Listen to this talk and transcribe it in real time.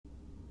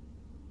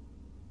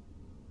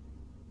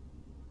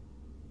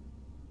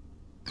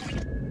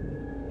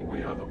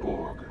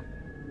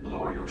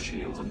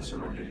shields and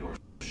surrender your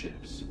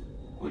ships.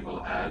 We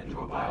will add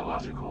your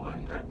biological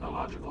and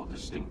technological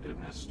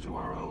distinctiveness to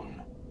our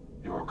own.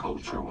 Your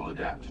culture will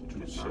adapt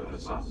to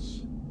service us.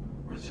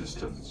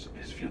 Resistance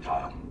is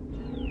futile.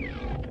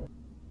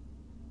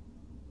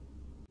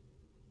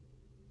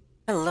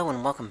 Hello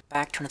and welcome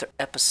back to another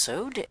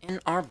episode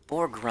in our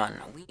Borg run.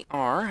 We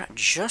are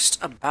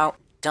just about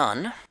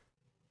done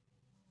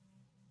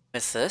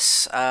with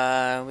this.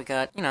 We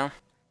got,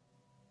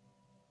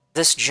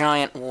 this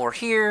giant war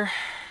here,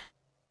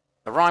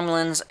 the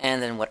Romulans,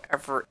 and then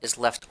whatever is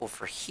left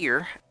over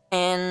here,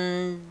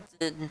 and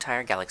the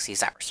entire galaxy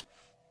is ours.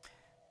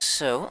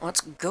 So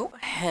let's go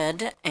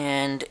ahead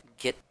and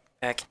get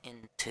back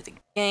into the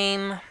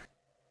game.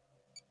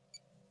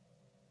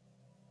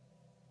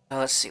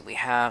 Let's see, we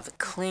have the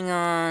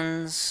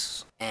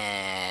Klingons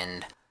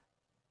and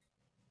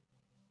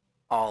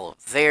all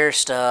of their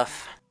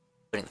stuff,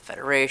 including the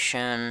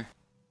Federation,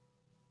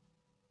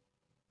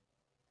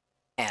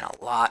 and a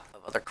lot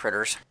of other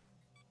critters.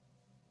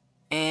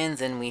 And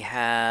then we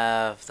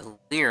have the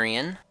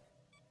Lyrian,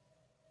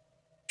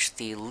 which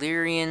the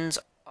Lyrians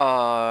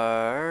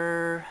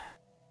are...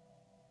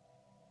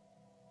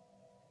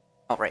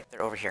 Oh, right,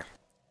 they're over here.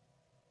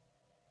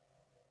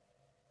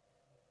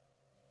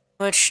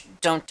 Which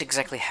don't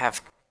exactly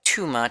have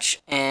too much,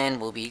 and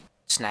we'll be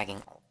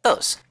snagging all of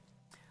those.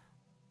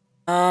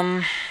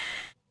 Let's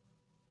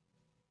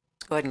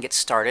go ahead and get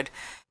started.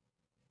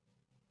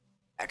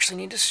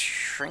 Actually need to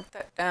shrink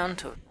that down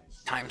to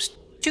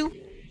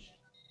 ×2.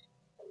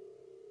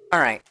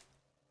 Alright.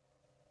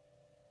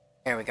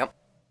 There we go.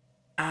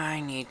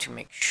 I need to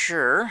make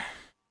sure...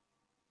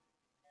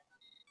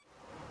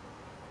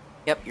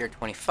 Yep, you're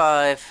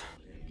 25.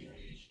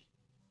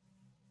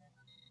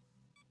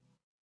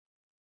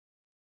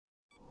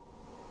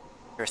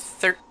 You're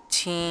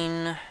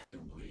 13.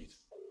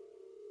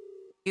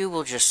 You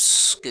will just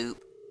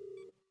scoop.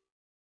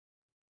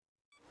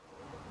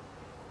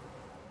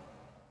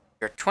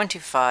 You're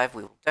 25.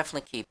 We will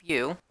definitely keep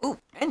you. Ooh,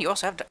 and you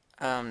also have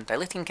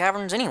dilithium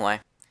caverns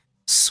anyway.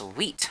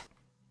 Sweet.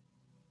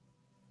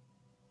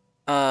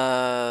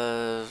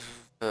 Are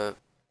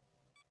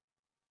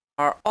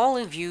all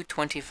of you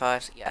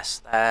 25s?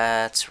 Yes,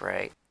 that's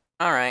right.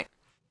 Alright.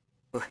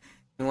 Give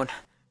me one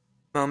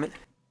moment.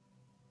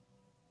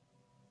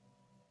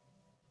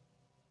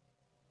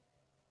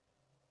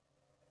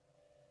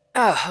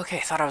 Oh, okay,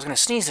 thought I was gonna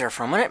sneeze there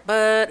for a minute,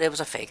 but it was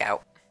a fake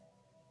out.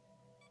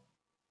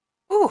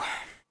 Ooh.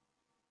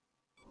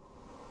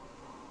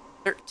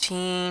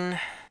 13.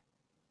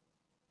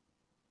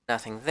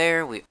 Nothing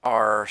there. We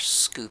are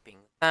scooping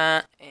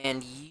that.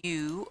 And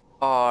you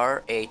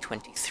are a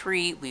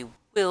 23. We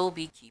will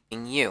be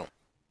keeping you.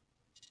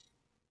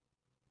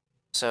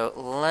 So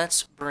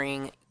let's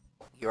bring...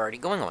 You're already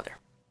going over there.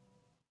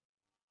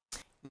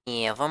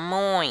 Never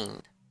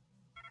mind.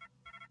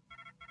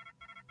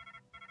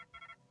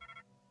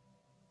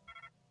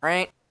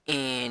 Right,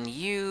 and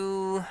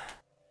you...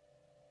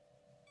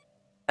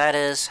 That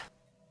is...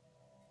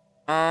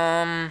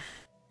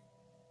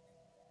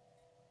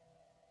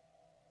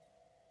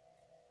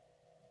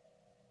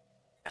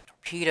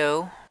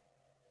 Torpedo,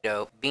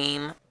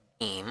 beam.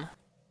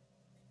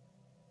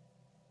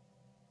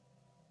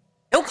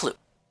 No clue.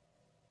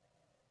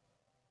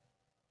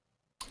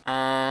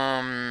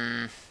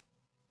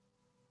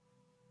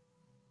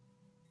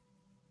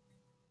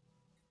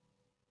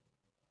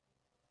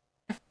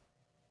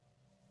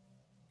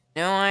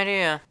 No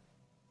idea.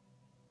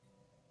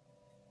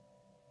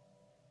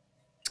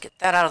 Let's get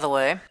that out of the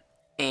way.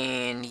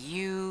 And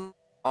you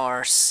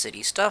are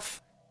city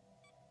stuff.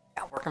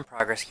 Yeah, work in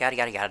progress. Yada,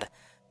 yada, yada.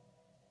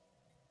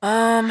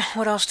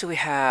 What else do we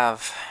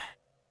have?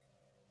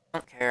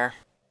 Don't care.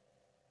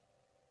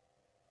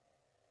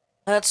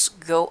 Let's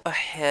go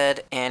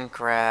ahead and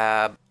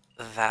grab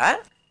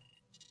that.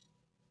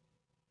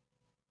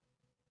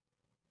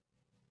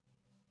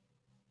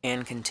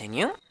 And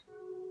continue.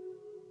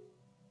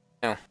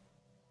 No.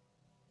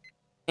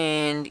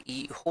 And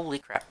holy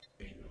crap.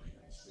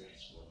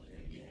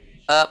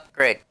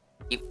 Upgrade.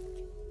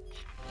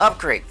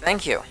 Upgrade,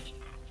 thank you.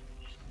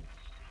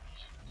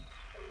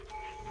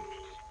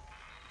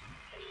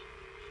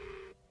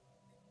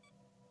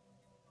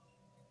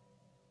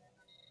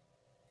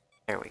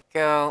 There we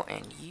go,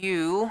 and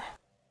you...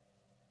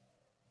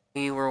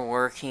 We were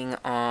working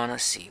on,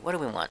 let's see, what do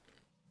we want?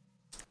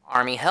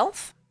 Army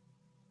health,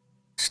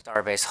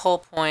 starbase hull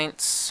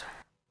points,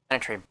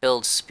 penetrate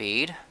build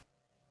speed.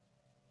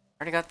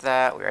 Already got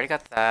that, we already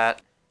got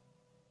that.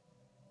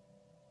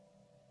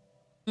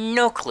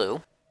 No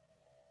clue.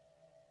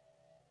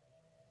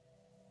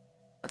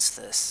 What's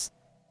this?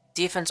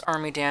 Defense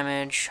army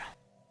damage.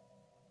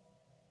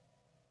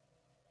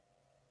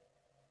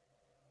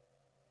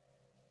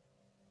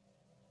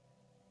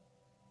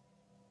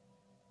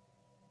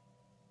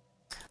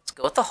 Let's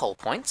go with the hull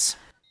points.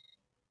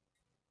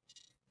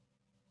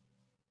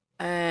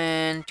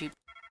 And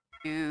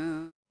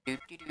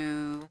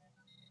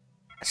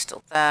That's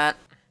still that.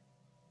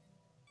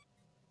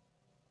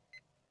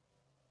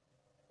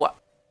 What?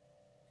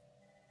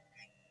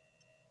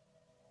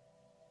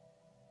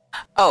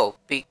 Oh,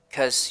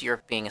 because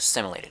you're being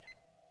assimilated.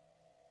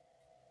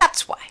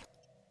 That's why.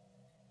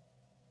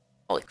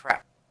 Holy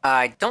crap.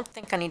 I don't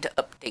think I need to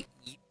update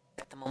you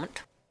at the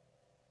moment.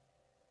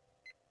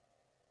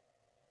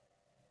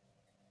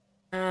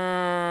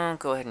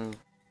 Go ahead and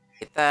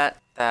get that.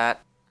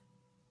 That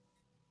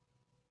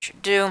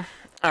should do.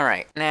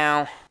 Alright,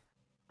 now...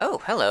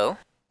 Oh, hello.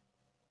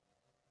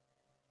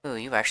 Ooh,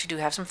 you actually do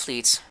have some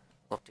fleets.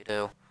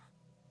 Whoop-de-doo.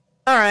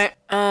 Alright,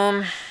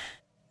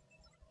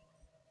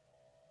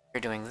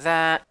 you're doing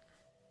that.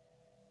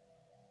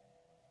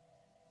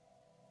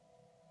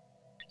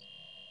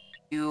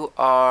 You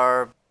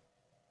are...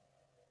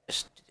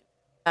 Just do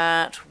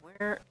that.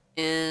 Where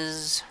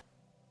is...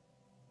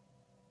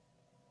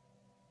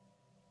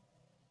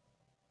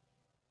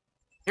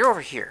 You're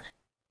over here.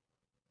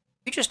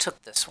 You just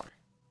took this one.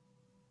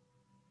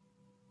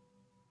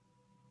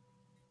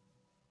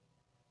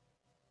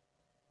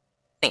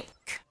 Think.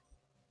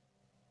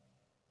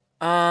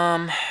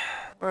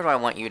 Where do I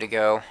want you to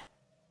go?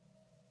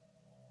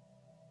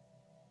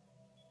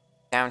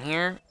 Down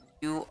here?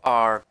 You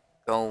are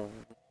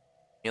going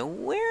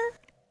nowhere?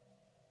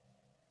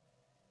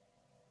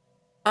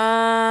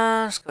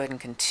 Let's go ahead and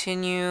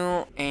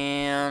continue,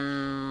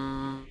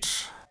 and...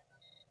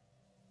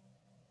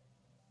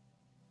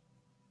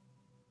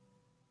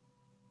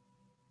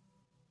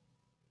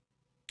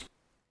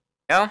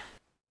 Go.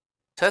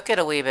 Took it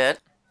a wee bit.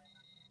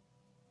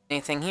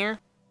 Anything here?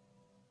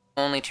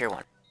 Only tier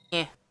 1.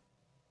 Yeah.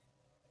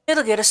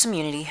 It'll get us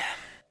immunity.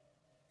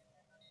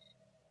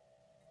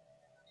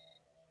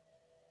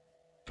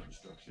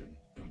 Construction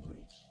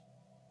complete.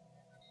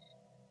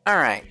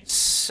 Alright,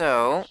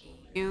 so...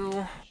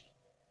 You...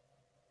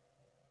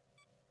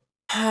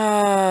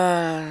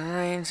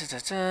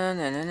 Let's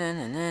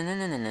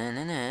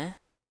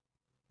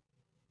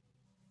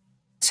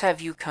have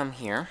you come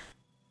here.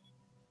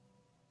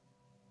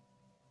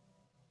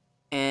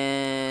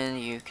 And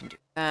you can do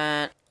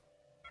that.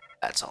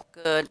 That's all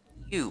good.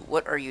 You,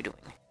 what are you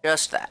doing?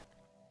 Just that.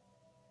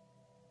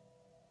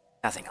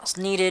 Nothing else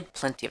needed.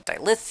 Plenty of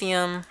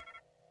dilithium.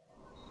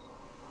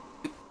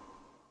 2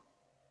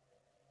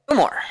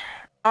 more.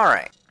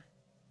 Alright.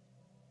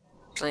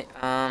 Actually,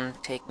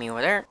 take me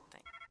over there.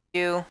 Thank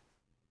you.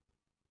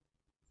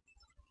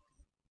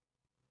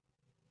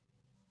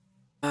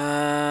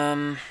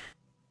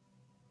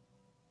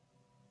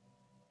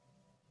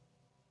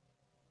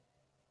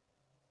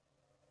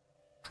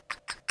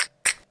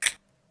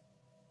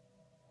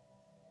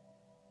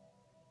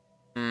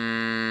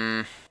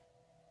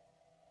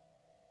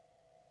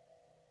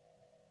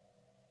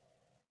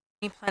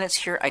 Any planets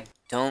here I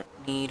don't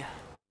need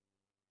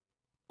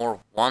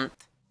or want?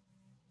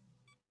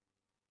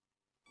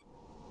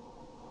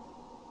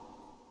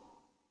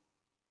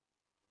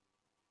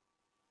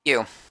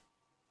 You.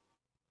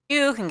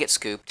 You can get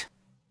scooped.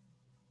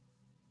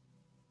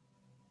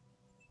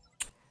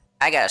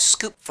 I got a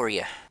scoop for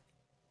you.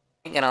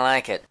 Ain't gonna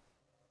like it.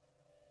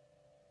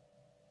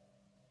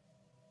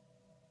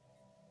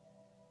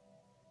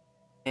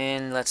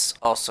 And let's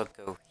also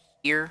go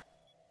here.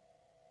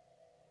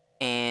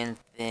 And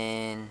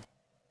then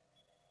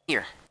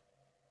here.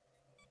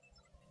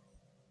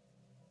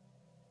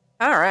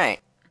 Alright.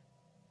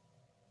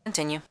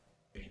 Continue.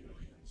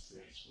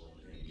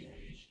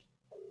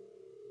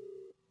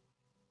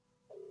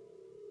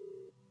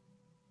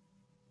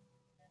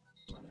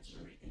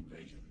 Planetary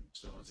invasion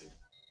started.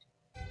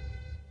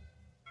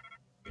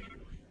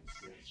 Alien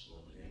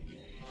spaceflight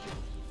engaged.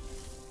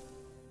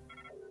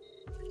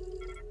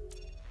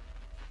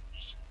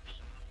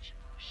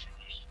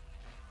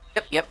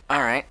 Yep,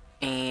 alright.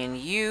 And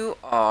you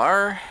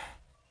are...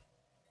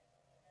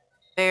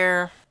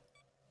 there.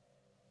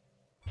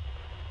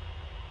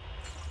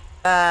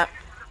 That.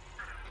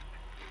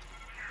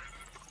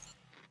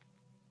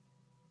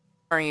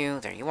 Are you?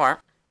 There you are.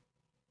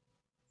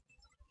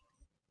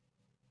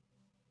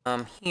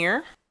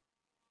 Here.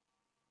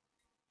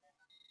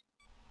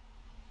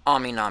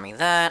 Ami Nami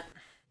that.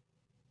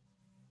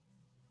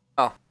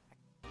 Oh,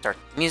 start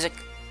the music.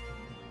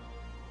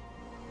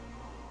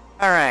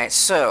 Alright,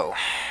 so...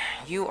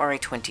 You are a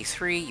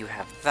 23, you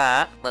have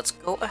that. Let's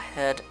go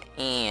ahead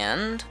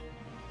and...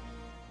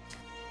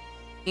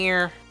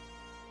 Here.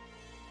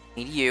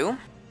 Need you.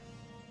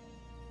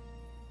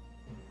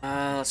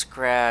 Let's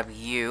grab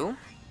you.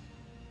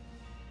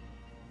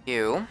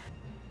 You.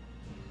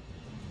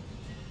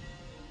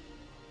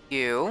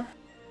 You.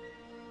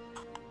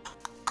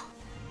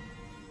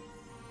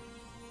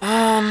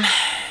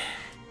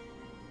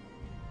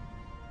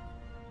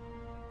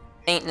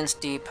 Maintenance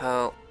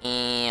depot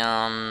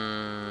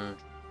and...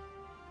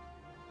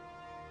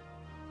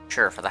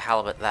 Sure, for the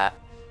halibut that.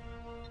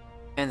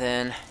 And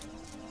then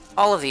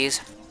all of these.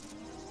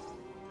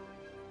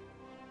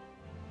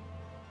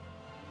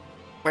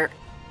 Where?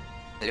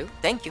 Hello?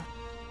 Thank you.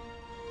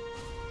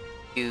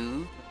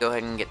 You go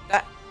ahead and get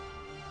that.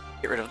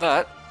 Get rid of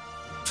that.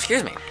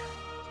 Excuse me.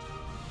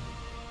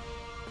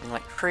 I'm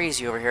like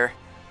crazy over here.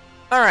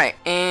 Alright,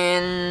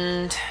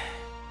 and...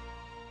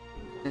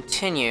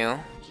 Continue.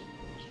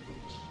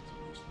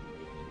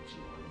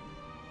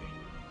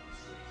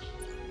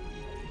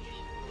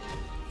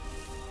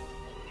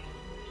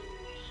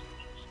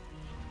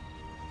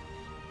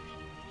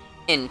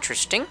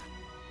 Interesting.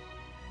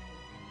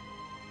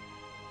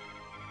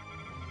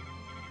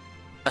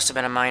 Must have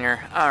been a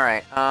miner.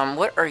 Alright,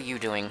 what are you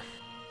doing?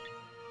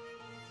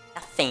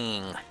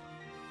 Nothing.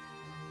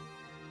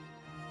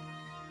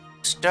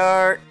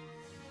 Start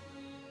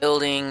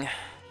building.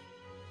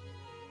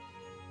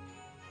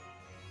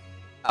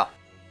 Oh.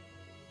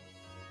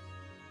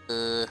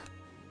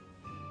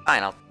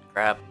 Fine, I'll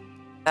grab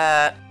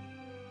that.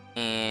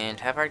 And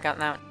have I already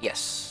gotten that one?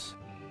 Yes.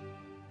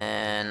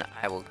 And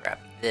I will grab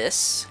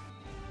this.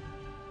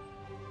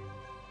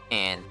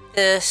 And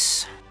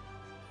this.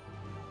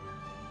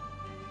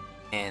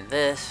 And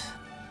this.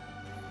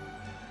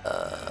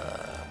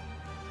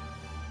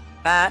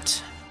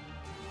 That.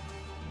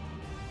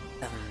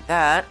 And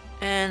that.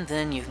 And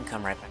then you can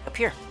come right back up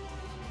here.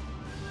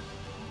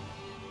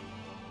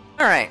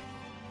 Alright.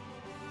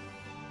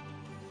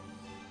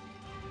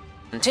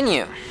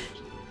 Continue.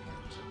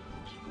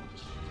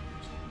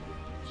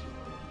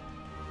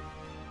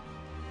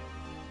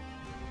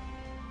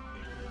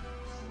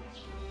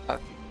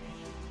 Okay.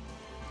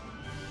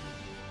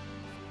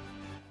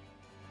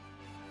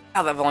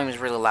 Oh, that volume is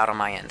really loud on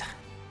my end.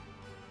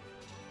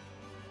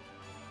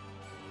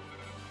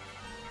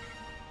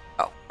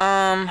 Oh,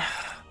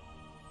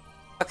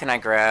 what can I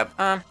grab?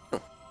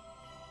 Ooh.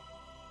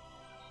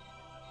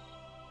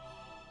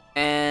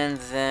 And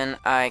then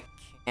I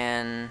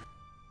can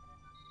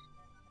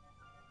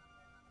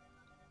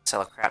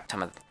sell a crap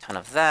ton of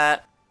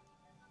that.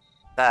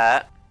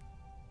 That.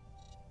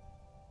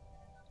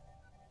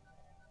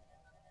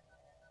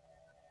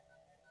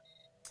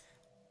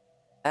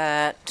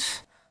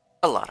 That.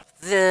 A lot of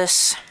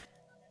this.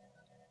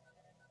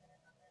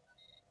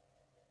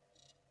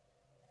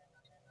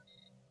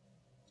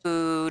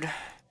 Food.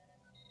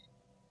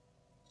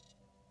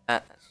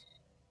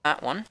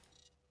 That one.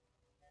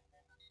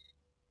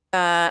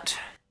 That.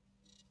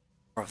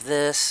 More of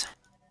this.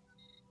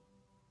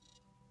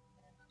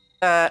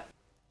 That.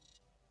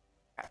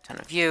 Crap ton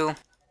of you.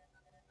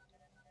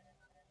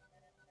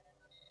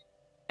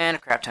 And a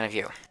crap ton of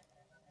you.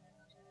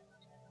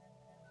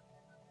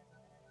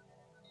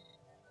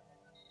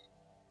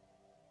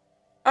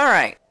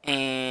 Alright,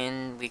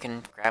 and we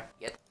can grab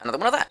yet another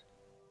one of that.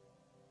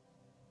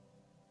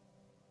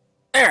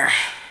 There.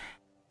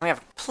 We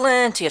have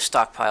plenty of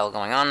stockpile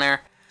going on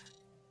there.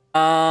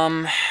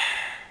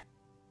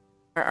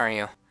 Where are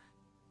you?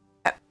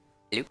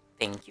 Hello,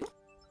 thank you.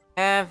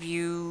 Have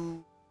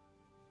you...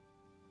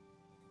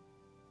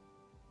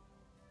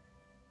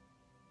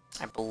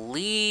 I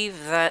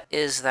believe that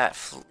is that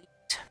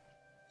fleet.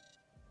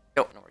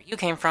 Don't know where you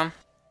came from.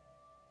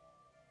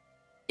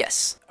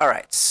 Yes,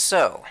 alright,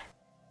 so...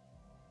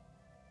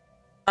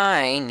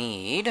 I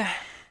need...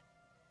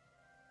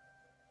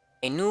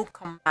 a new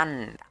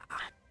commander.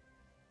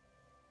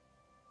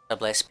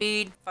 Double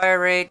speed, fire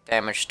rate,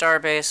 damage star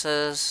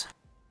bases.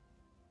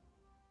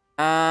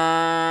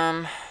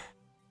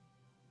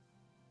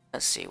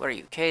 Let's see, what are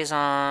you?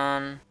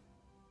 Kazon.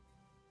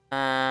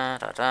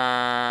 And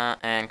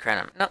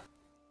Krenum. Nope.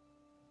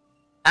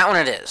 That one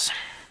it is.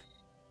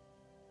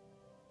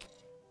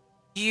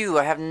 You,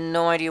 I have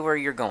no idea where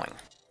you're going.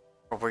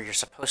 Or where you're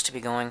supposed to be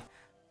going.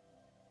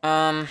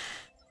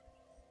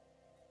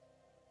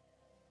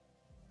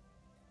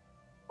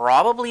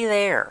 Probably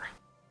there.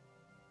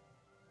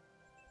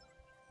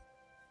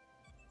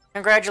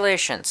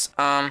 Congratulations.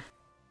 And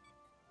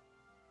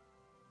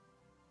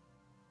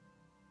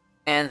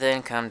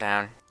then come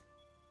down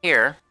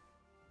here.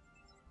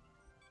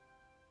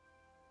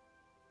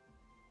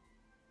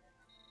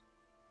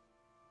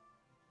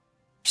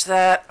 Is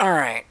that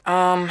alright?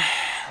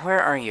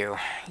 Where are you?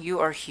 You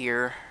are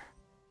here.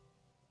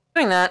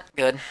 Doing that.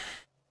 Good.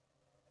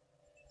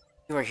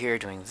 You are here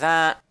doing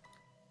that.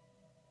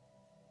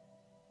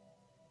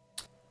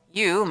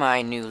 You,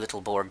 my new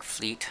little Borg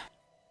fleet.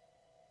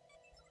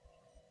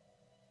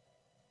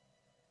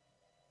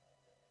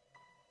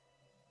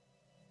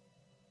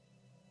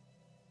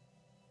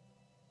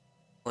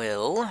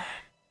 Will...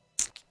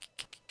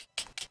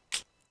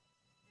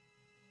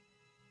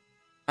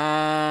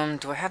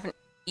 do I have an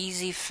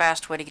easy,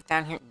 fast way to get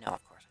down here? No,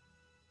 of course.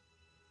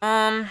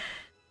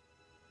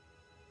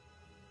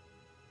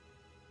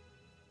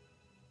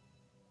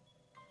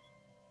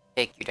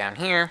 Take you down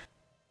here.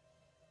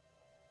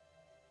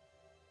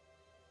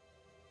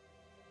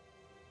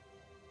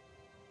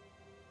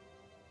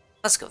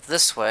 Let's go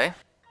this way.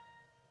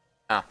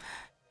 Oh.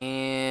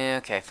 Yeah,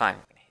 okay, fine.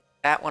 We're gonna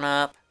hit that one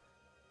up.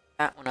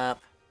 That one up.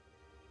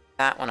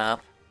 That one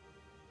up.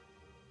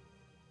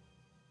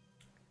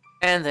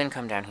 And then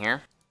come down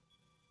here.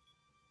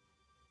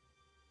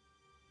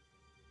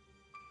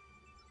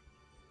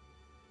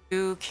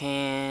 You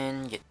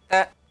can get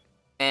that.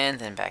 And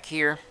then back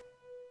here.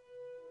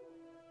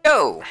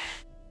 Go!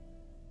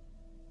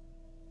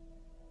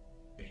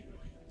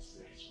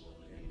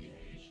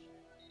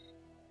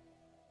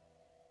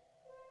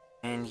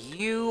 And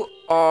you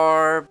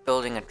are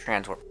building a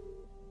transport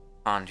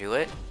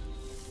conduit.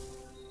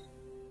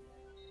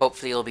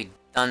 Hopefully it'll be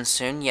done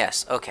soon.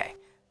 Yes, okay.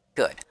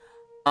 Good.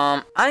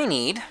 I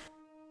need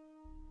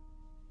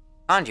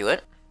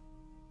conduit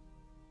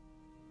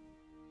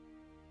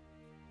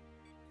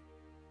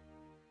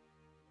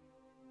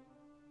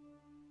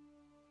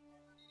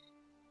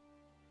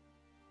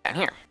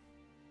down here.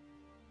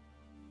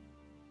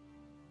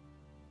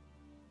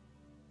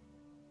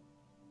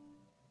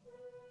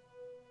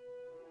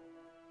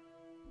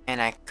 And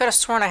I could have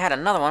sworn I had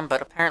another one,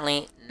 but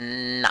apparently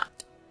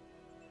not.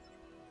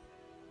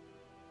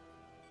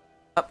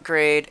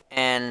 Upgrade,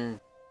 and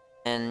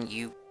then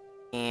you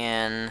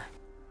can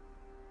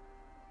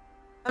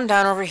come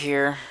down over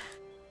here.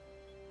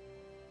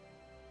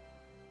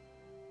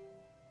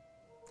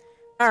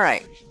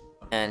 Alright,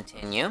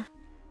 continue.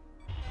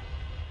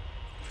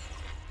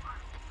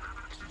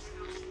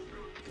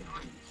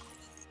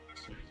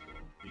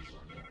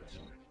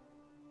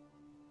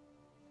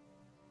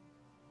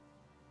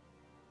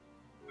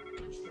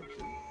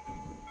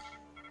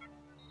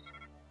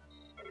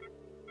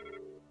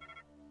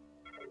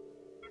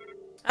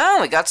 Oh,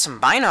 we got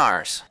some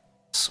binars.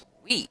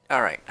 Sweet.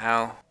 Alright,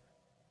 now,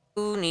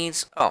 who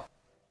needs... Oh,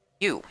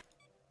 you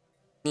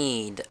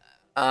need...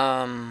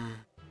 What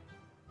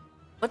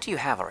do you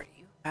have already?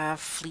 You have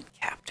Fleet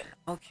Captain.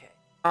 Okay.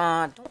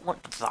 Don't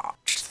want that.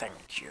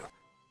 Thank you.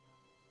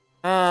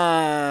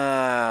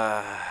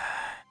 Crap.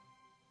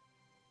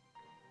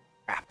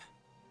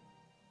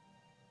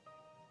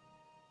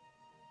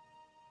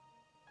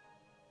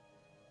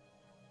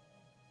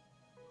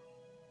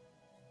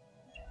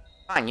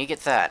 Fine, you get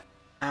that.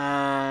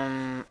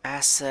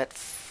 Asset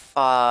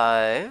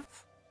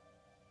 5.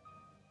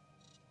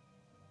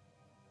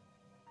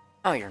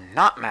 Oh, you're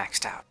not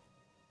maxed out.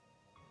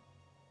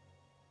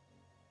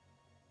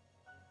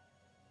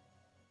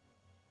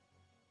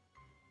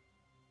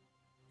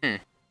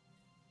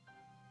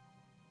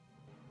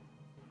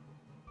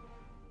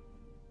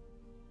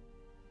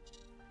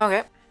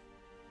 Okay.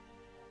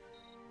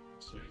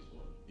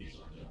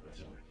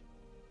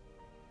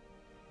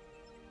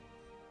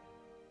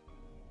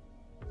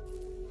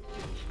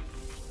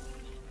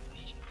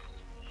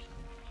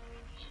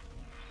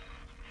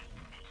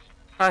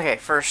 Okay,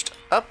 first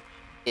up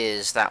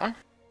is that one.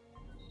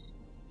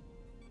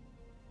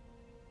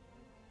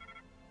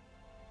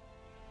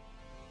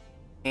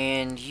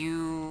 And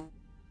you...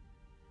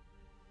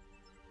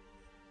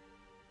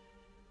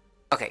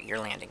 Okay, you're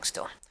landing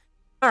still.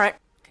 Alright,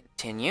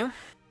 continue.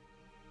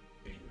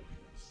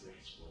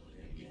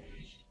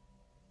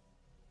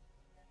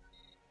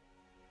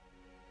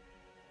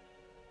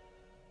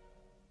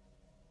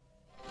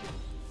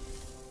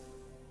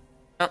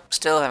 Nope,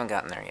 still haven't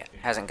gotten there yet.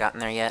 Hasn't gotten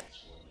there yet.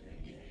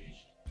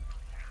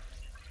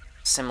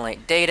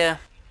 Assimilate data.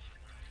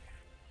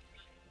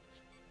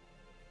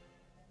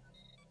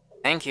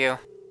 Thank you.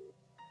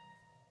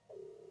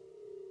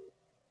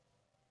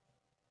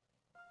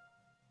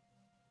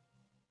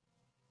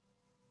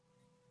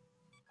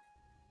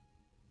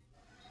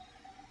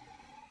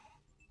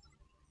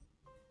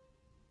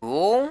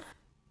 Cool. What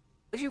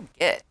did you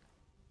get?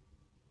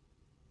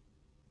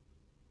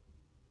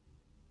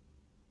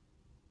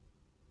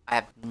 I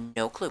have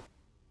no clue.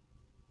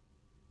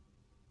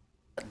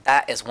 But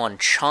that is one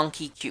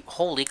chunky cube.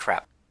 Holy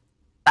crap.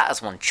 That is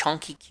one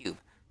chunky cube.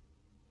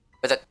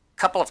 With a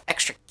couple of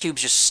extra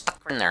cubes just stuck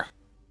in there.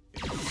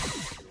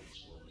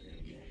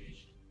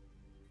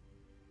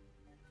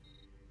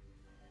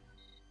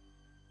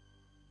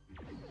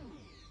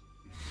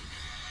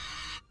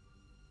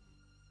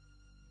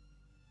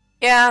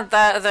 Yeah,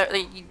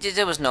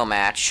 there was no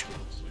match.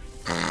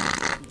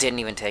 Didn't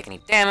even take any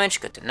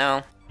damage. Good to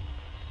know.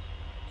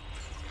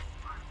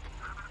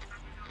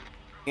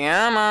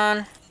 Come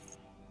on.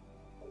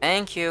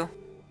 Thank you.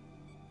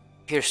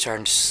 Computer's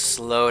starting to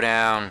slow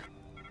down.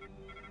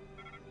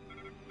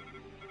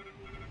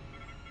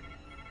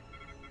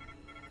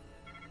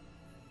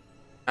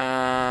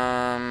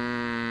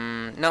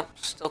 Nope,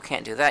 still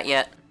can't do that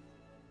yet.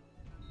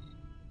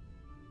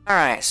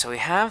 Alright, so we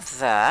have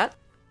that.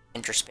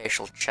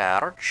 Interspatial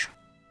charge.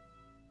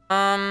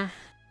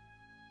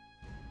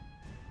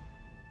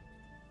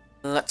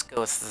 Let's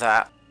go with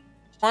that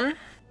one.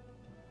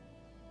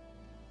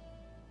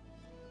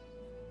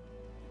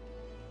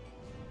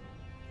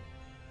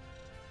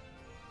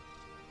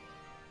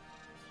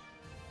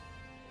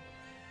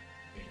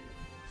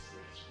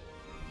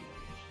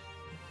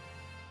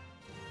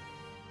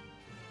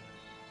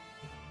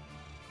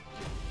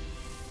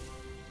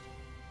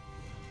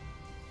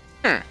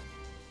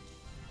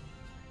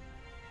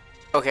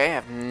 Okay, I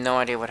have no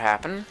idea what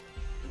happened.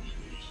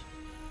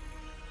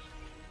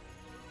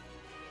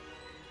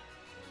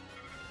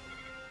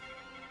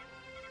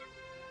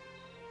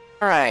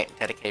 Alright,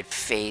 dedicated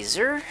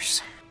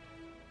phasers.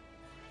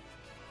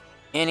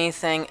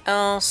 Anything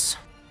else?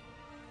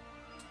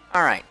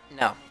 Alright,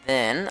 no.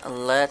 Then,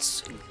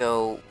 let's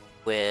go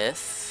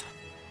with...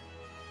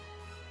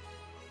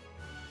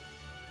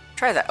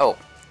 Try that. Oh,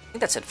 I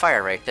think that said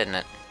fire rate, didn't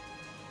it?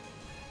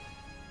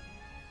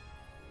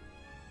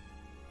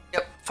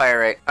 Yep, fire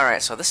rate.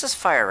 Alright, so this is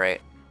fire rate.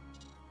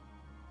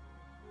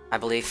 I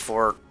believe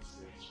for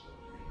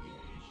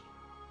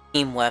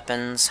team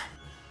weapons.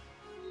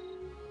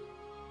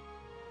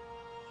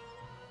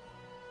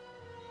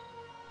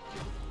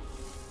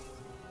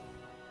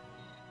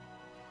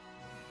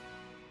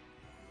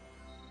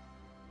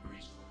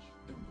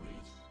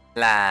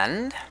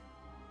 Land.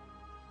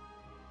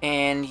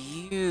 And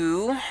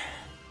you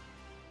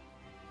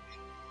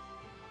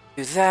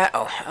do that.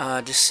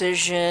 Oh,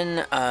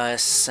 decision,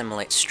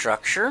 simulate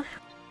structure.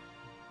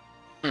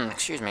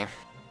 Excuse me.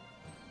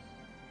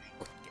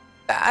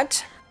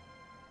 That.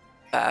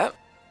 That.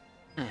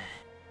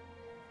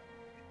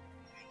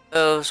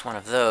 Those, one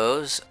of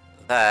those.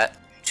 That.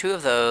 Two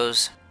of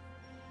those.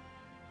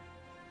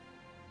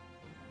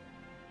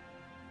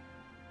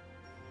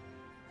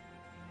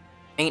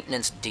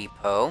 Maintenance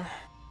depot.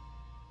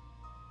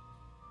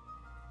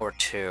 Or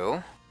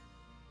two.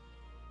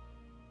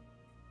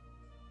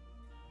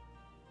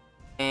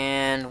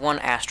 And one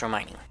astro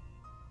mining.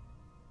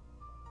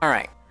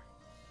 Alright.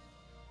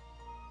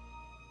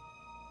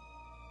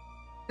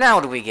 Now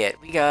what do we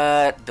get? We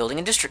got building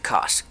and district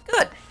costs.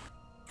 Good.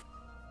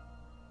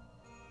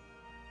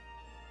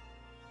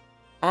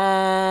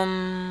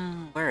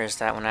 Where is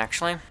that one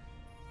actually?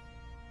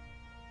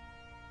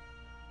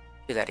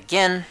 Do that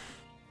again.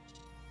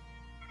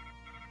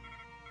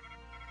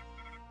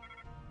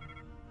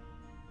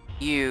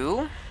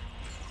 You.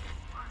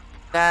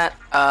 That,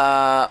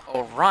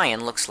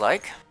 Orion looks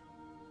like.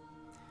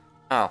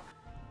 Oh.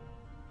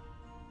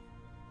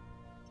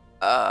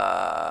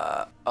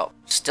 Oh,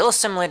 still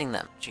assimilating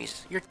them.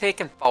 Jesus, you're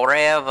taking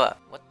forever.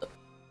 What the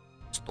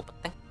stupid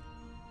thing?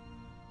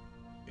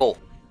 Oh.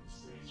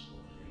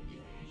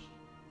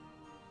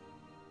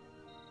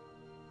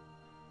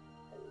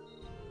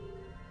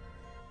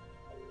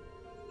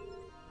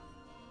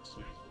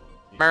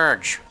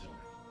 Merge.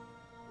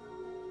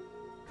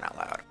 Not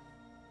loud.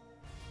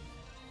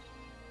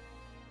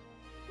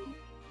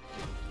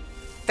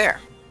 There.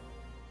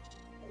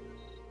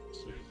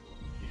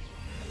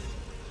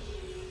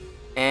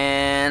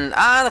 And,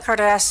 the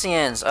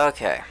Cardassians.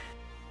 Okay.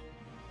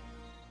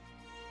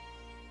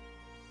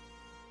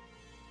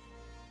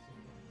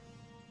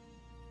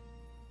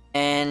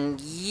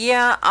 And,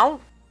 yeah, I'll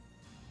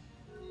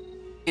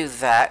do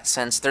that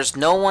since there's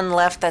no one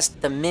left that's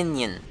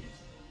Dominion.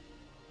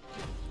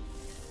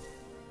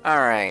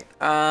 Alright,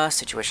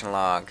 situation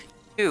log.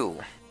 You.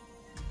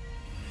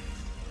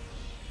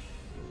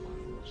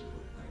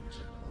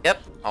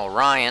 Yep,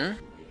 Orion.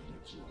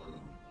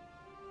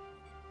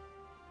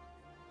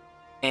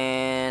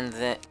 And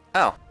then...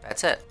 oh,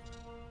 that's it.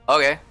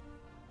 Okay.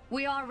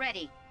 We are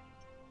ready.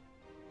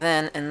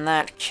 Then, in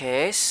that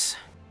case...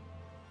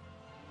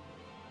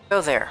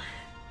 go there.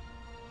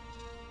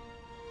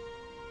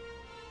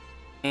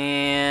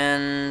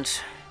 And...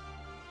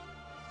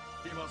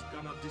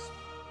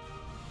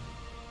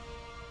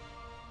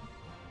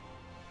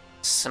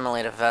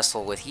 simulate a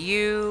vessel with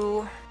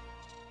you.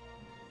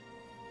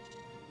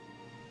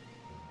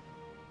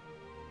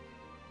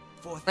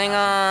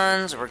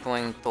 Klingons, we're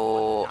going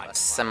to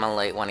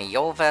assimilate one of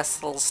your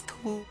vessels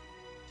too.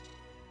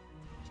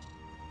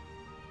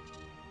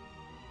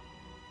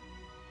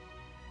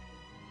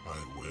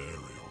 I'm wary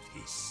of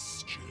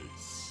this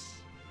chase.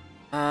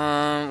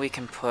 We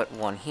can put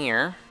one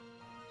here.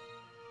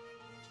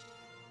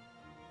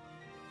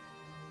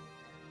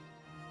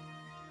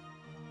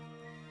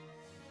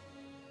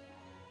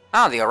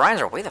 Oh, the Orions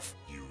are way the f-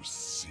 You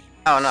seem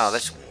oh no,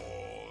 that's... small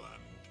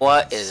and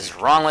what is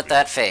wrong with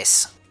that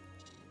face?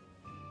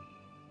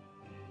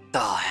 The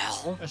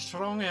hell? A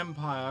strong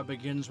empire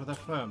begins with a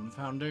firm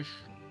foundation.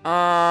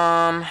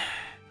 Harvest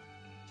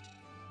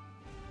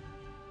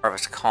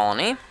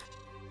colony.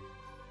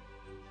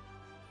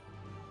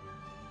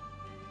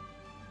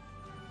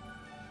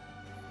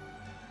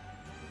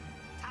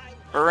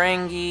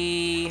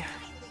 Ferengi.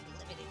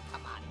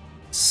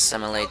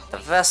 Simulate the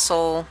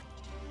vessel.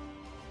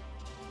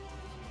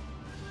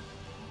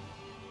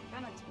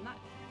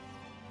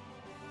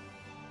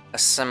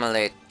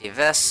 Assimilate the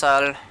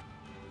vessel.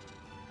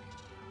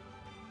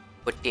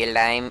 Put the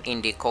lime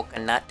in the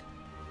coconut.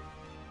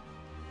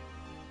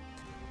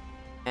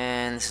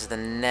 And this is the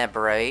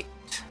Nebrite.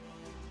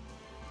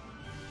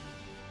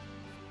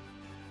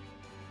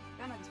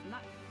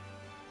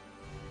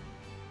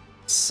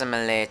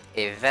 Simulate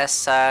a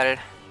vessel.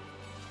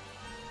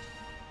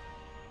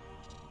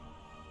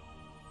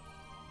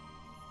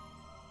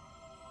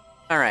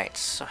 Alright,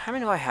 so how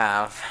many do I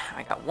have?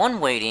 I got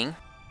one waiting.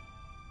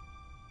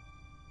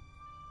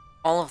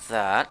 All of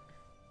that.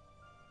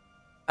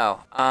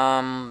 Oh,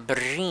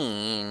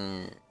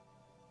 Breen.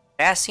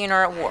 Cassian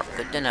are at war.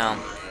 Good to know.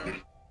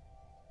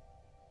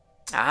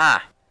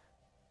 Aha.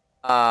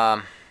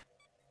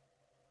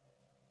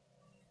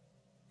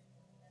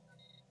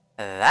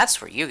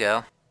 That's where you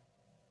go.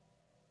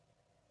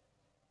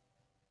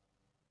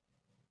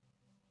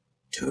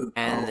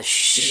 And the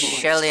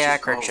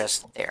Sheliak are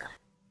just there.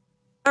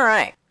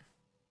 Alright.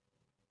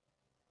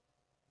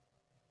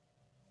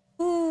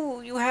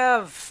 Ooh, you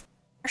have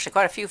actually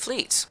quite a few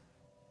fleets.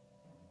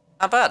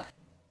 Not bad.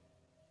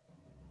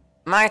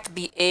 Might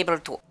be able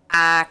to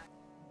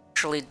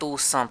actually do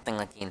something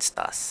against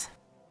us.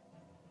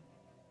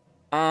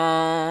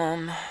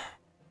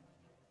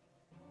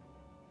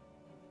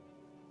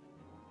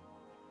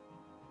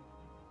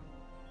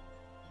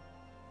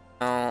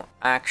 No,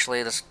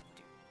 actually, let's do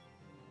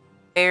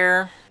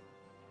there.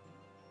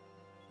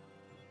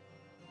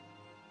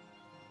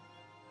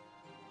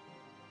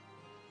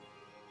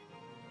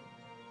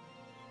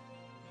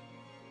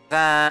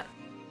 that.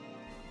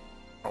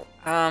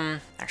 Oh,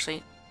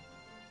 actually,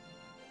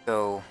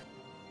 go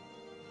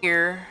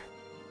here,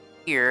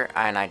 here,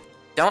 and I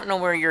don't know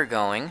where you're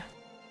going.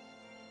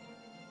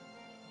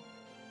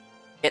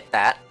 Get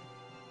that.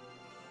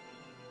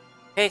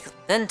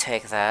 Then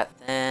take that,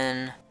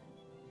 then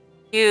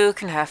you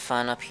can have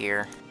fun up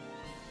here.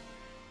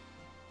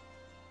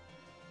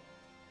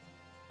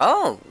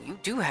 Oh, you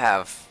do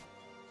have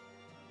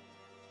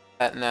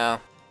that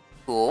now.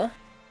 Cool.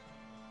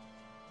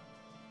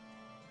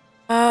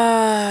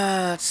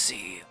 Let's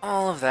see.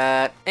 All of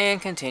that,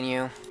 and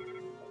continue.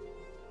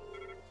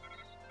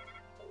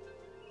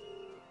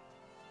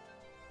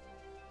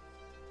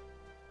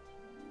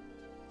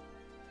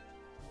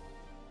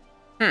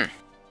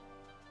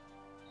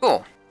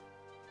 Cool.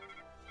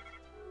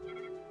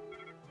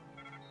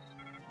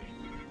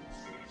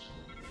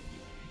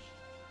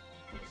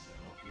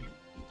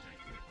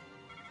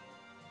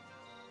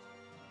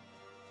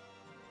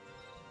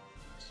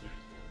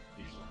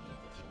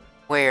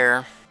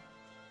 Where?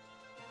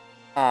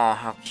 Aw,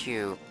 how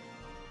cute.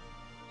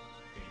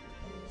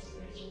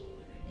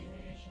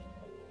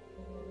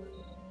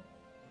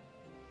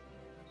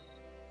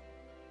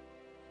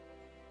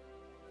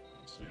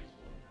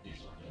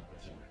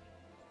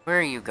 Where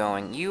are you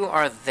going? You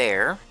are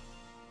there.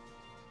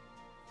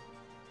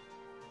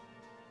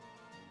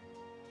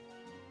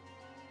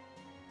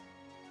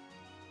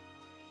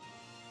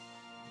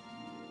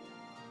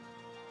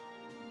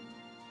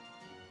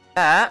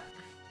 That.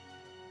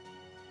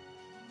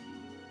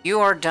 You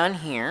are done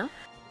here.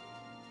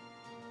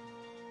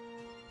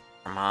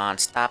 Come on,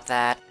 stop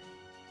that.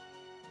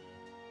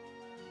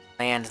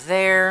 Land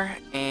there,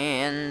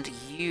 and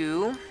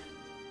you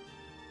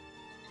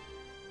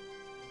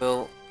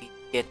will be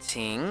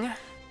getting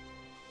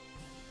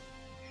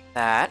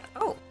that.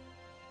 Oh.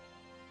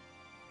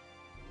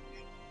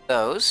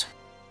 Those.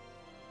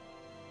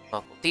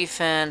 Local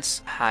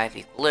defense, hive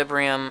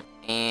equilibrium,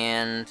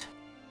 and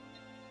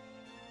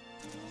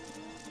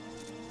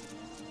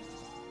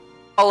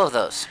all of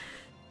those.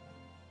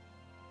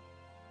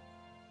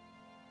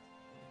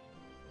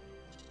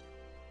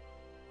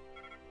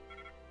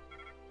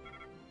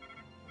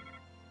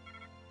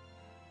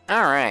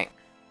 All right.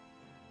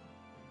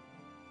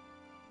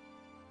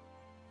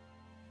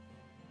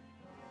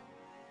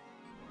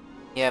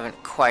 You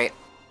haven't quite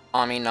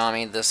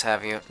Ami-Nami this,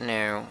 have you?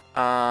 No.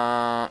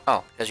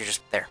 Oh, because you're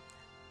just there.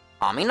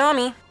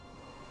 Ami-Nami.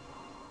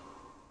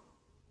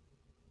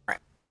 Right.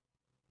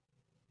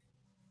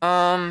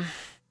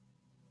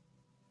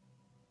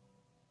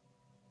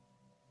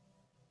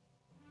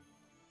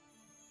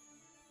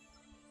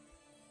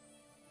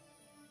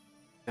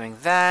 Doing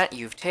that,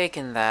 you've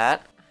taken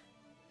that.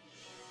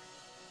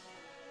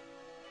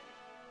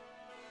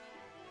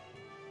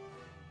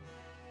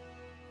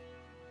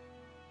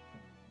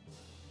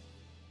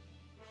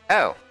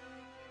 Oh.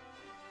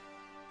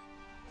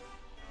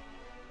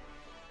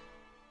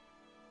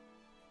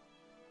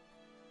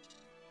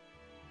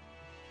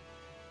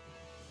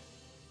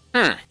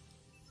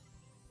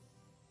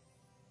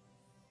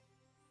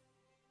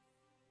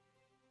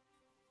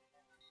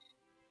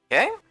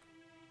 Okay.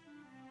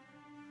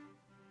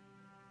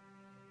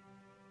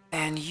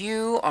 And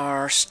you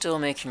are still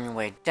making your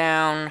way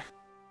down.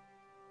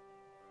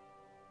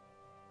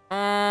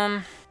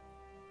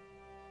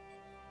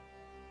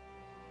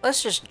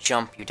 Let's just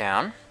jump you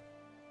down.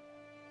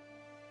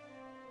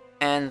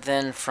 And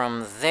then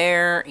from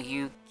there,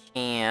 you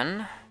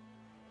can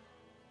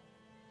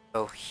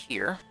go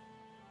here.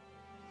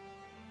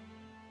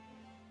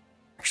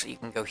 Actually, you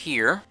can go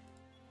here.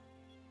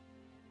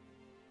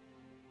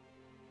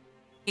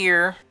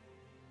 Here.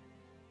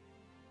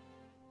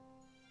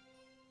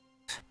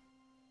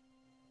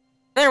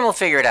 Then we'll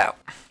figure it out.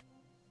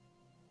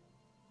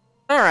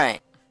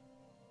 Alright.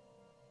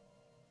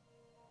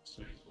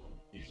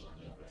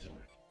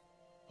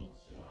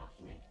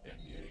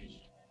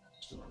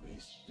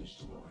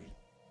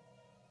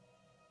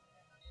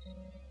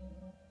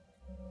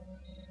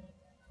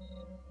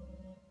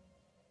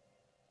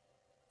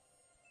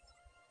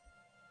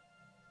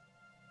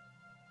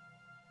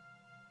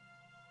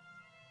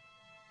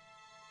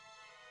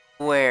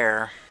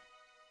 Where?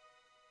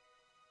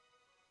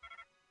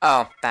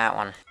 Oh, that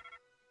one.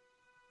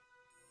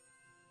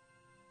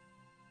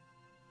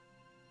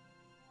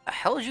 The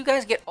hell did you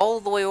guys get all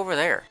the way over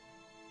there?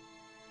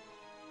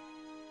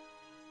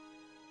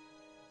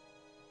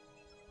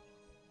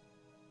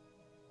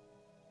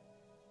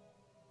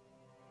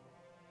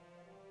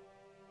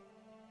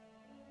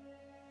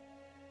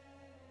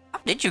 How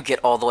did you get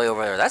all the way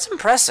over there? That's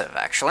impressive,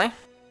 actually.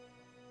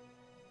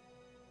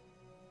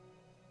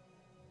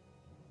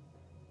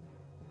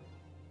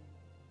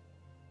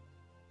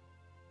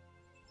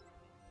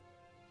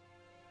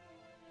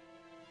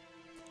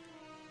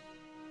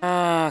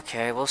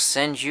 Okay, we'll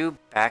send you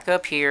back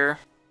up here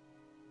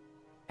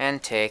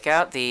and take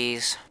out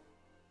these.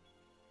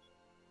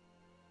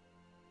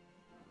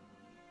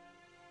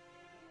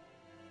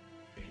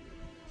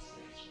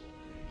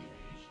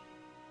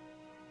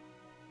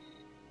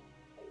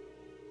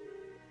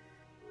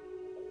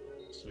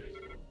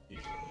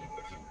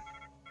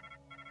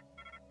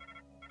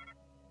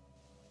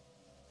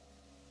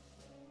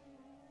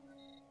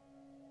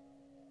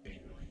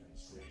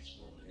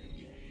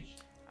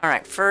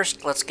 Alright,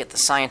 first, let's get the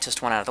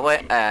scientist one out of the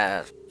way.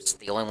 It's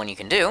the only one you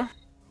can do.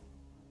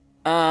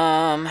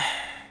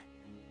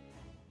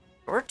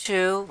 Or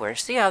two.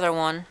 Where's the other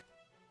one?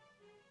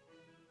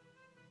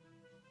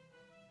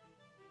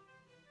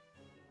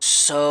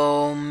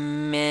 So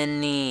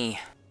many.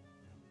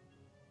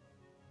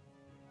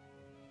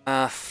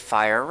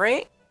 Fire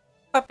rate?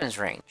 Weapons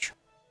range.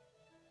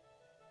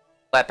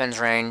 Weapons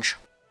range.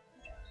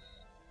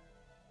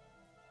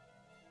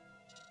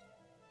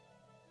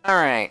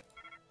 Alright.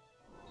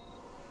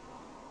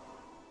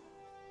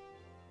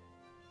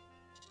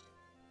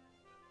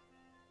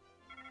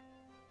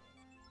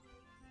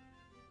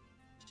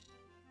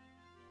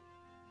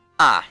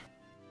 Ah.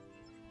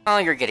 Oh,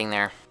 you're getting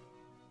there.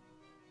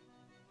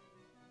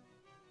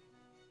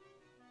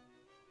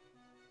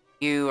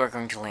 You are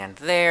going to land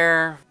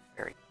there.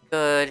 Very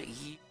good.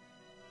 You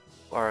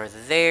are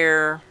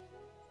there.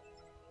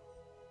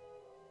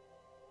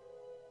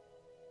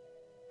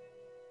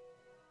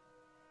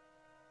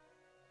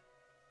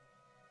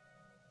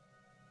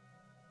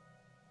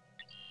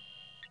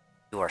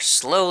 You are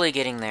slowly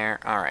getting there.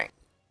 Alright.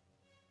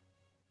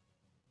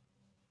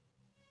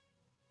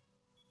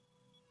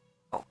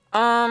 Oh,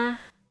 that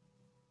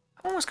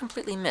one was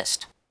completely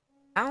missed.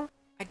 How?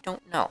 I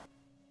don't know.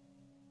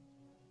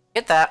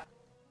 Get that.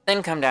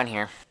 Then come down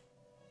here.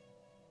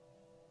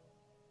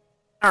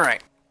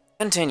 Alright.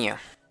 Continue.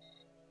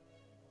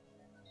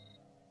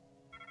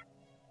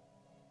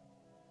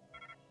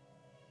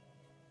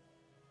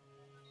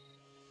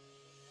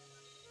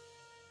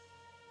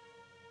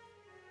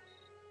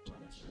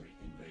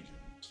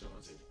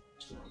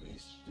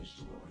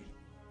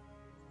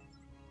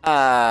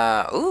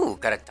 Ooh,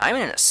 got a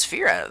diamond and a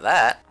sphere out of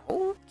that.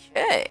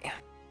 Okay.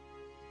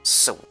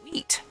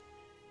 Sweet.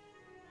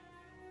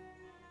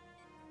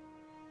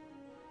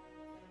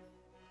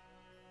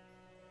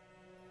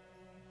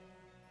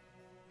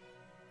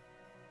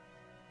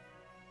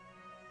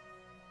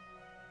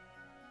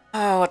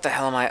 Oh, what the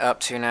hell am I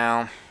up to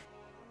now?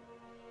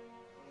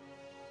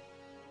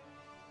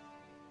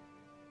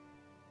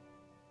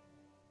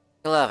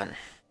 $11.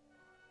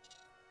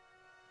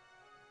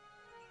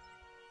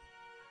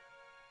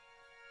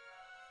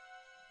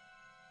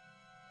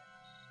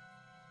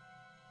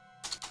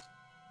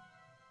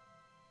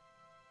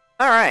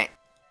 Alright.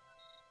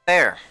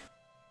 There.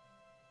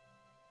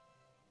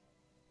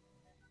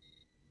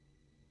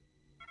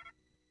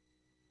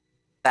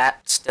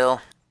 That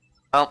still...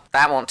 Well,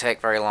 that won't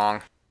take very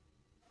long.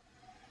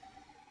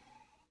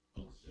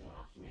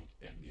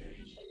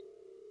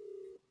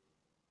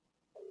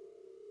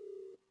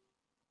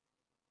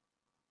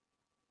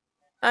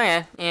 Oh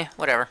yeah,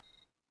 whatever.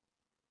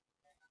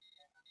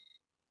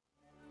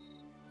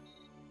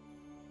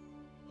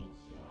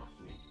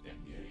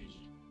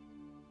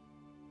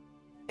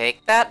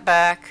 Take that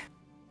back.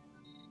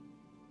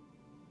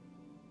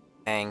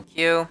 Thank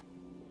you.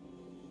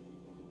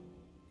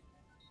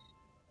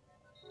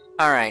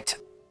 Alright.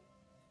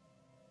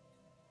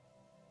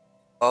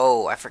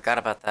 Oh, I forgot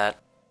about that.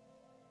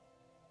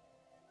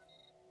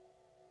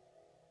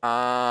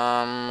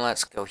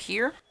 Let's go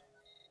here.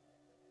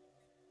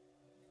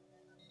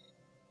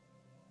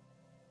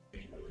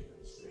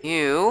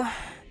 You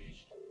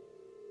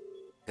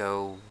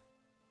go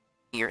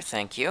here,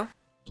 thank you.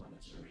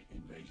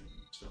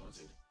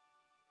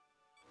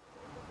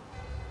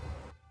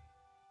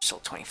 Still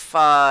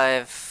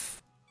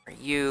 25. Are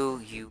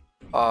you? You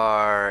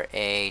are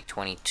a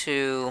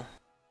 22.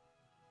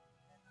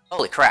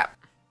 Holy crap.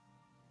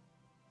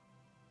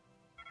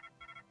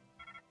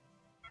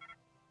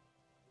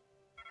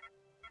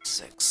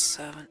 Six,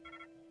 7,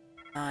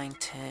 9,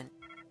 10,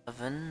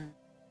 11,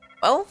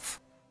 12?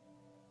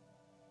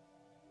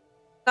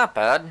 Not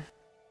bad.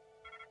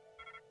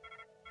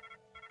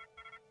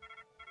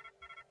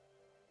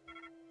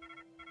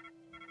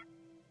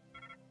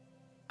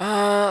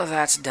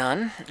 That's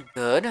done.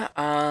 Good.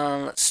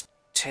 Let's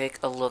take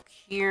a look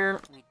here.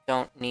 We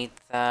don't need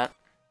that.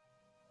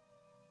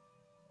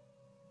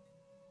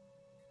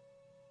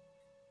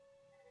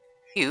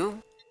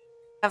 You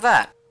have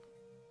that.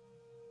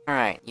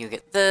 Alright, you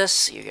get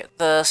this, you get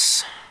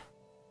this.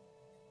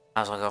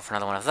 Might as well go for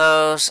another one of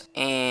those,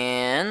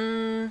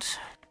 and...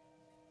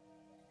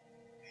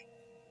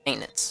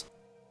 maintenance.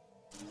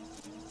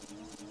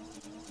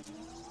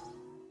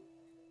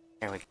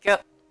 There we go.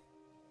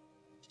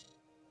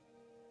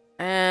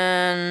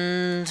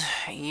 And...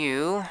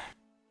 you...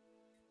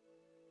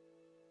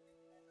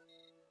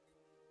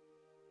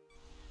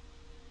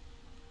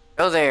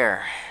 go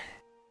there.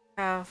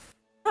 Have...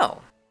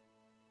 no.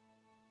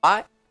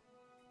 What?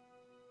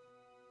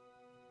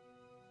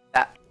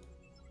 That...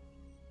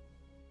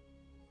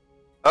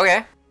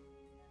 okay.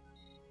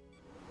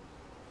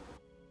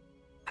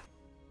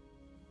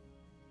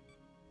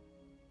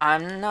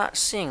 I'm not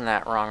seeing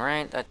that wrong,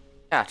 right?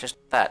 Yeah, just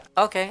that.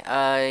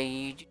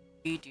 Okay,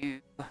 you do...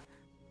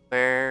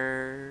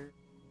 where...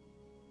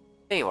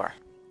 there you are.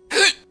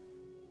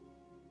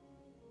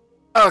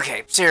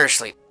 Okay,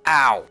 seriously.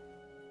 Ow.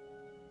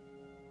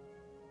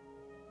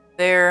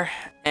 There,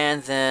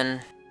 and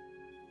then...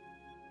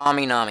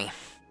 Nami Nami.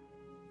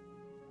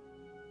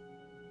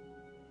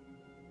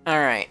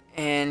 Alright,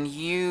 and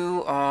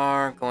you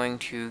are going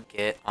to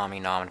get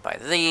omni-nommed by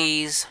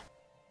these.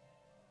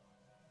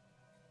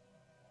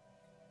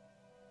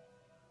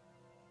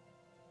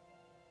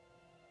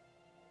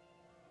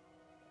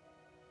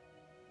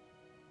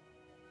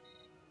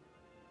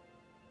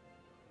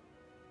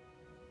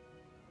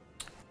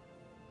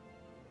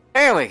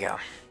 There we go.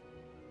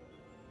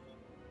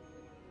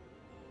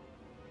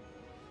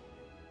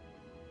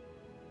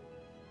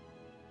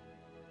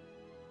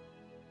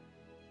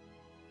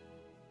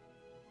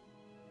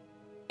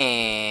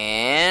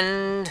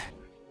 And...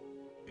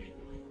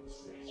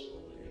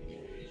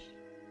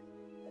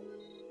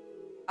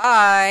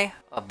 bye.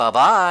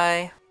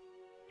 Bye-bye.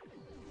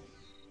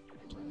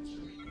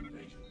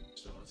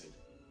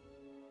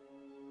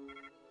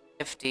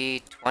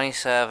 $50,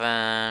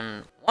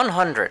 $27,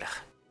 $100.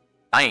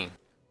 Dang.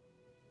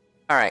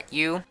 Alright,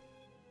 you.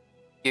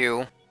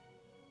 You.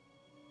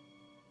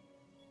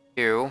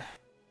 You.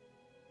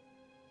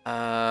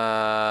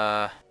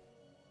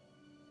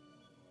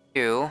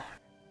 You.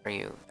 Are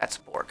you? That's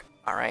Borg.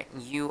 Alright,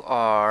 you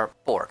are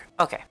Borg.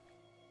 Okay.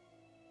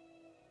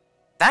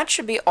 That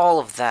should be all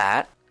of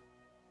that.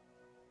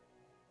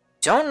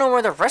 Don't know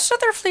where the rest of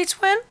their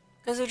fleets went,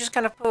 because they just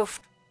kind of poofed.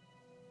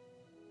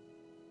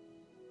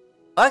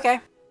 Okay.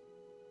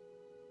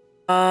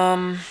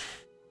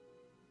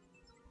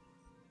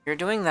 You're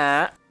doing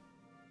that.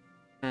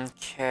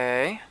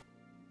 Okay.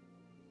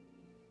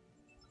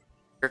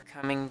 You're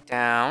coming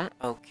down.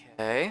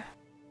 Okay.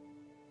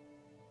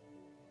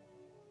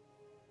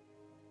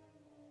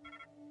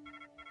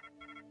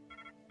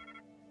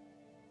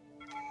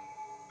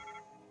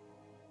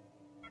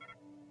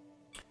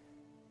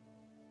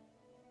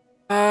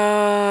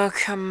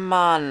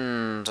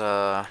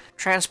 Commander.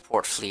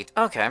 Transport fleet.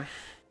 Okay.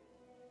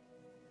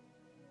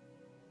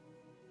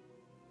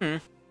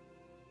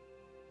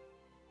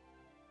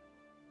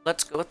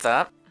 Let's go with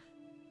that.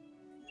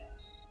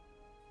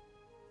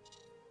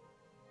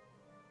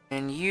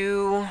 And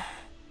you...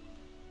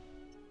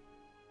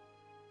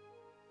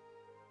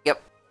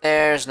 Yep,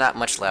 there's not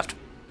much left.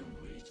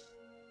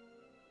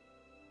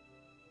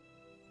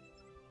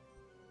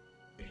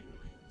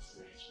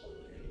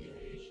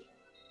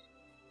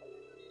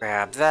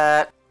 Grab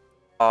that.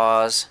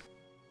 Pause.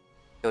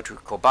 Go to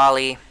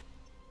Kobali.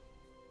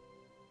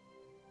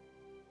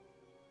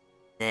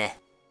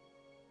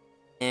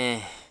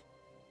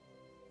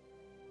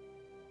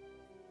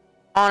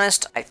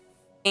 Honest, I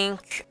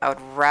think I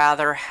would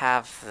rather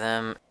have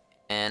them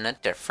in a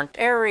different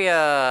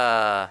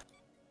area.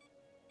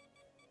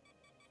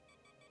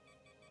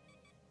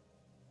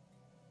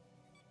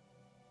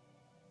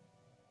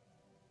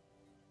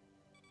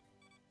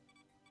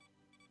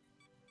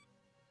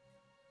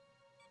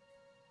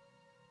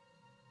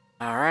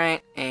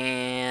 Alright,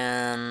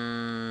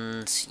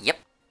 and... yep,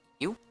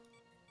 you.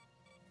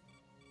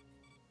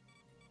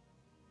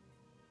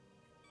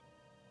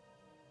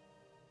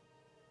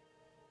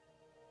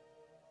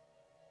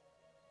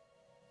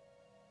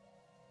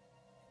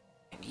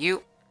 And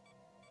you.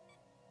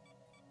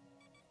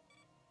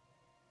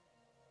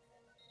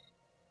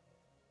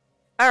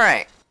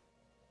 Alright.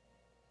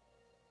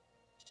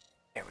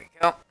 There we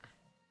go.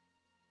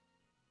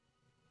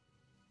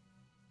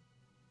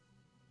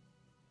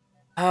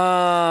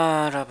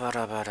 Da ba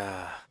da ba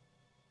da.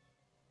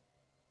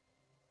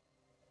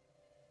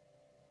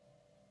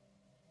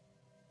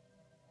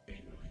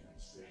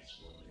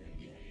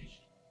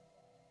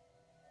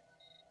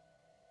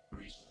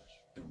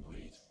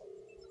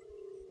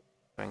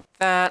 Doing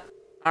that.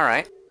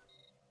 Alright.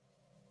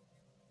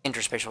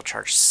 Interspatial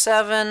charge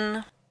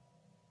 7.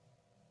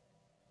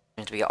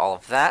 Seems to be all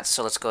of that,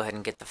 so let's go ahead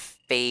and get the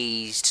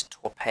phased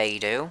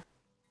torpedo.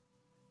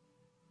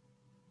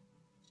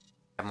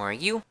 And where are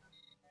you?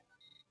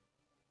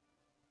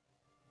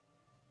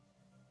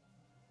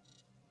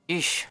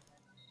 Yeesh.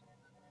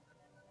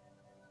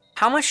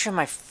 How much am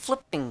I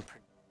flipping?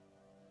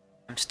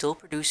 I'm still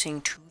producing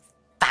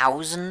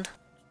 2,000?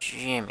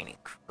 Jiminy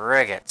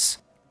crickets.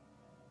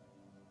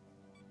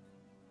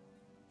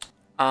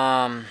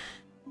 Oop.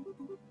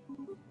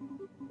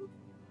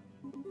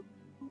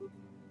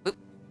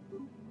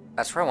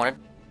 That's where I wanted.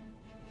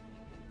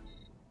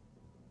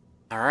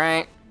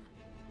 Alright.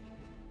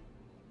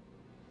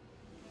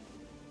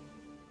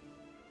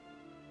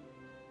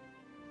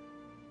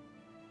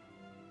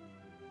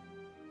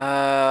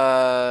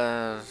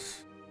 Uh...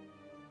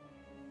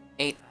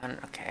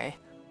 800, okay.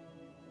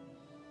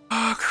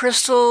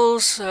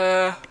 Crystals,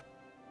 Alright,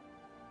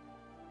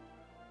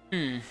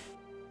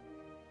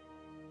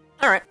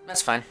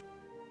 that's fine.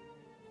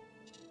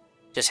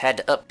 Just had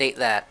to update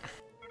that.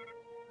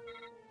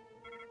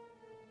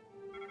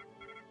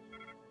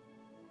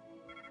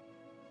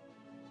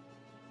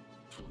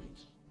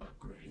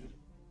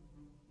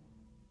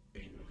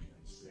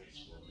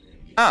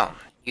 Oh,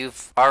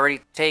 you've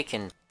already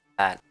taken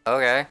that.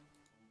 Okay.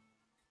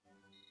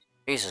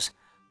 Jesus.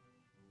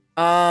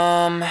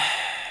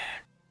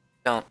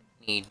 Don't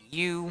need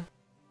you.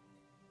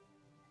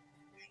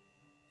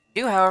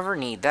 Do, however,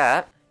 need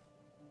that.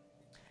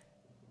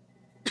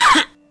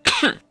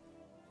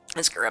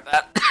 Let's grab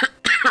that.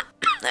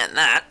 And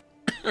that.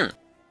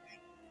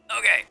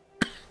 Okay.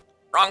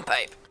 Wrong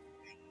pipe.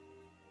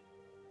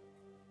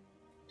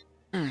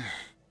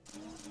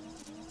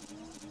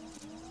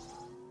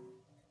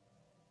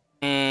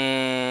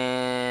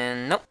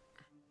 And nope.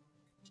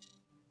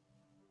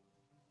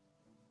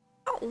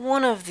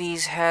 One of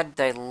these had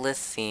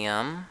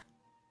dilithium.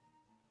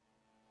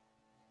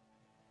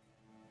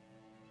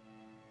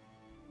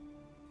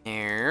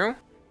 There.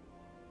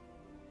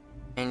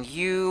 And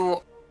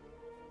you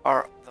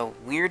are the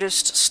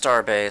weirdest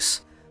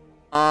starbase.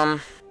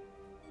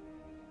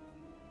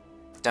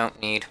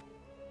 Don't need.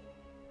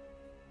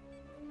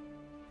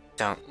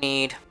 Don't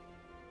need.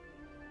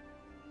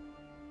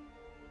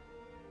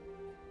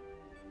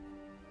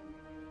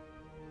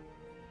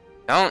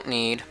 Don't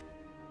need.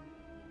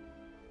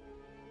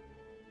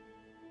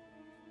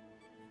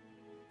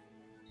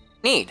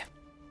 Need.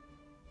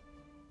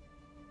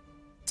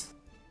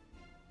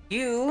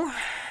 You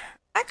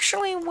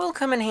actually will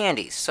come in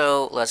handy,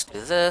 so let's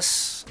do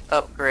this.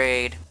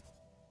 Upgrade.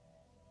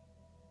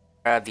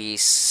 Grab the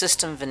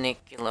system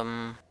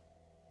vinculum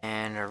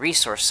and a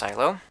resource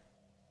silo.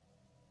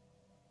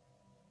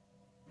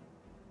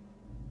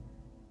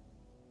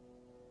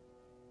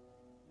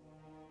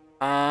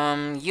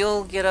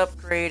 You'll get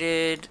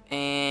upgraded,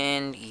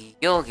 and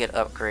you'll get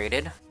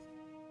upgraded.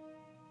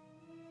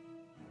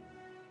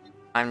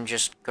 I'm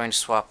just going to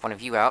swap one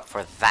of you out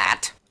for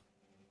that.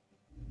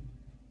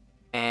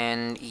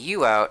 And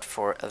you out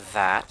for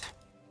that.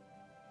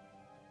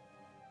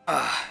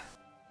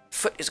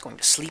 Foot is going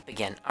to sleep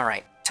again.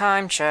 Alright,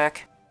 time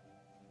check.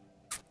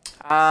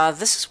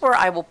 This is where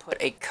I will put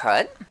a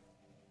cut.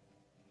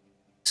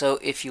 So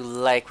if you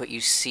like what you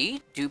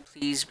see, do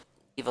please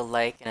leave a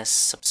like and a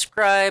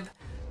subscribe.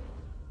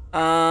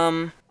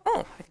 Oh, I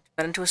can turn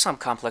that into a sub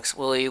complex.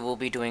 We will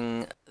be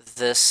doing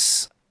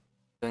this,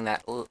 doing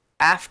that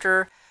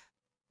after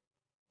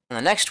in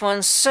the next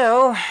one.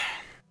 So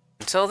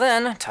until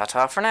then,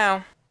 ta-ta for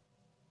now.